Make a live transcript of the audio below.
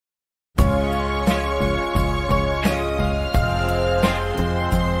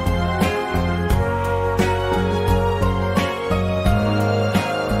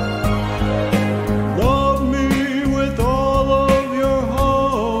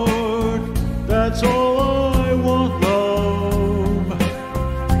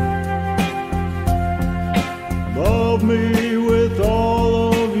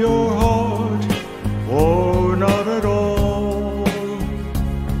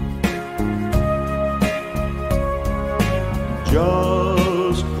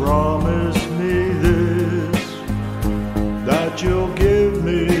Just promise me this, that you'll give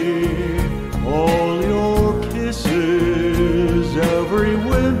me all your kisses every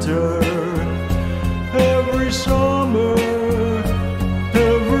winter, every summer,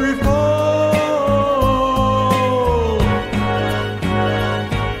 every fall.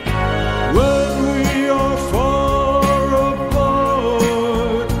 When we are far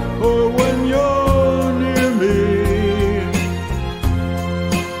apart, or when you're near me,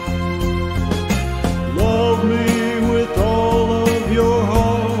 love me with all of your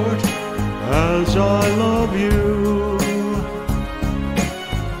heart as I love you.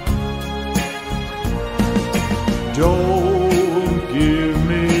 Don't give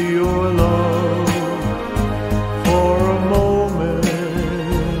me your love for a moment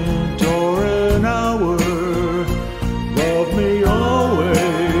or an hour. Love me always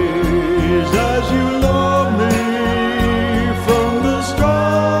as you love me from the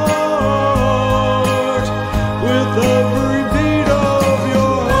start, with every beat of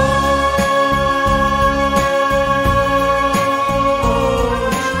your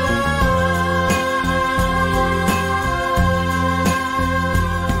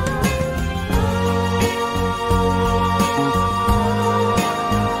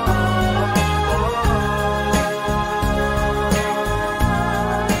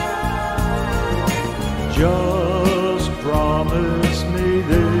Just promise me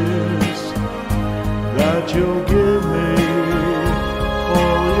this, that you'll give me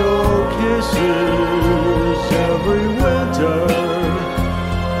all your kisses every winter,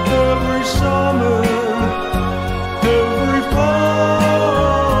 every summer.